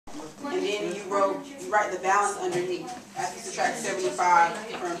and then you write the balance underneath. After you subtract 75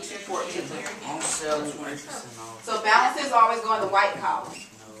 from 214. So balances always go in the white column.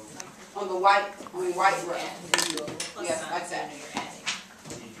 On the white row. Yes, like that.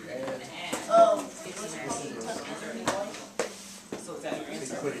 So is that your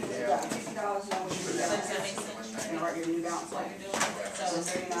answer? $50 write your new balance. So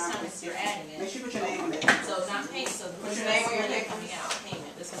you're adding it. Make sure you put your name on it. So not paying. So put your name on your paper. Coming out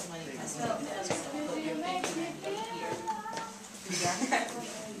payment. This is money coming out. So put your payment here.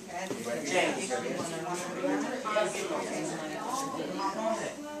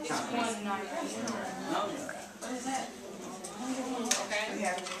 What is that? Okay.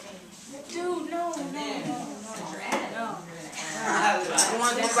 Dude, no. Since you're adding, No. The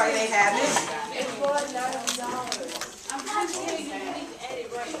ones that look like they have it. It's $490. I'm trying to tell you, you need to add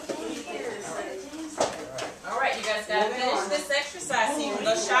it right here. all right, you guys gotta finish this exercise so you can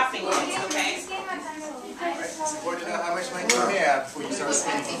go shopping next, okay? Want to know how much money you have before you start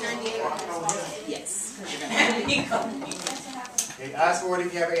spending? Yes. Because you're gonna have to be going. Okay, ask for it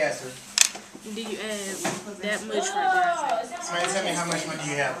if you have an answer. Did you add that much right there? Somebody tell me how much money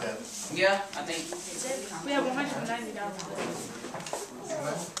you have though. Yeah, I think. We have $190. I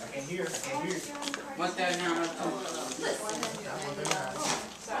can't hear. What's that now?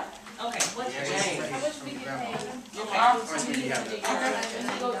 Okay, what's your name? How much we get paid? How much money do you have though?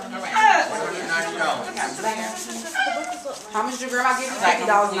 All right. $190. How much did your grandma give you?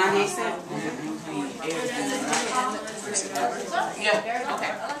 $50.98. Yeah,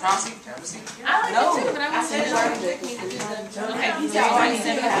 okay. Chauncey? I like No, it too, but I I want said to right. Okay. He's got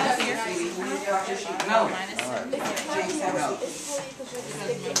 27 here. No.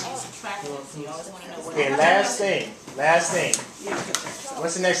 Okay, last thing.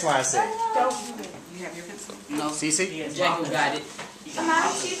 What's the next line say? You have your pencil? No. Cece? Jacob got it.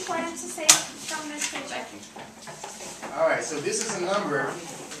 How do you plan to say from this paycheck? Alright, so this is a number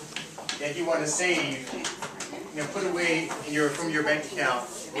that you want to save, put away from your bank account,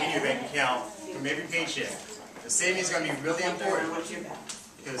 from every paycheck. The saving is going to be really important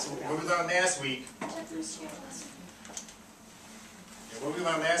because what we learned last week,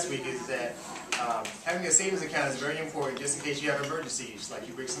 is that having a savings account is very important just in case you have emergencies, like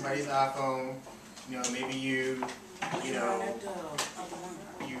you break somebody's iPhone, maybe you have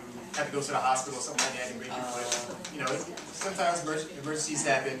to go to the hospital or something like that and break your foot. Sometimes emergencies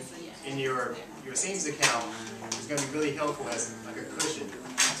happen, and your savings account is going to be really helpful as like a cushion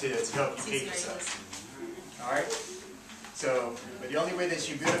to help you pay yourself. All right. So, but the only way that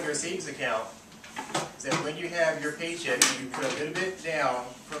you build up your savings account is that when you have your paycheck, you put a little bit down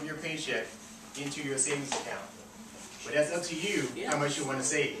from your paycheck into your savings account. But that's up to you how much you want to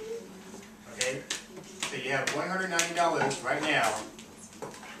save. Okay. So you have $190 right now.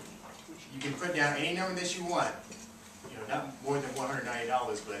 You can put down any number that you want. Not more than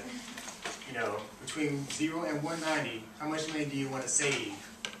 $190, but between 0 and 190, how much money do you want to save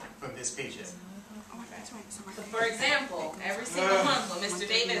from this paycheck? So for example, every single month when Mr.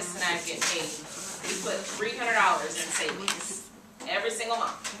 Davis and I get paid, we put $300 in savings. Every single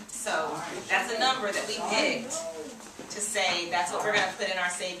month. So that's a number that we picked to say that's what we're going to put in our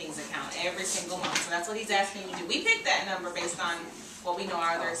savings account every single month. So that's what he's asking you to do. We picked that number based on what we know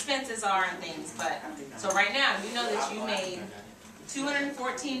our other expenses are and things. But so right now, you know that you made $214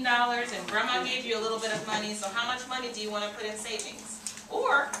 and Grandma gave you a little bit of money. So how much money do you want to put in savings?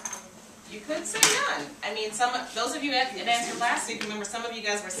 Or you could say none. I mean, those of you that answered last week, remember some of you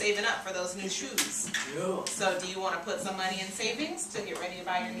guys were saving up for those new shoes. So do you want to put some money in savings to get ready to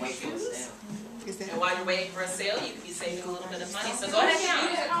buy your new shoes? And while you're waiting for a sale, you could be saving a little bit of money. So go ahead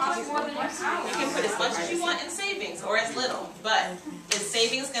and count. You can put as much as you want in savings or as little. But is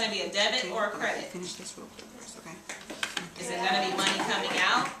savings going to be a debit or a credit? Finish this real quick first, okay? Is it going to be money coming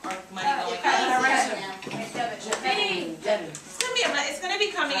out or money going in? It's going to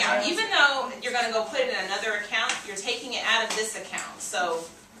be coming out. Even though you're going to go put it in another account, you're taking it out of this account. So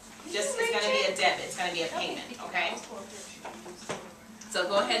it's going to be a debit. It's going to be a payment, okay? So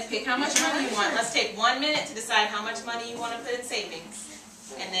go ahead and pick how much money you want. Let's take 1 minute to decide how much money you want to put in savings.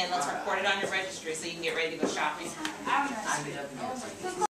 And then let's record it on your registry so you can get ready to go shopping.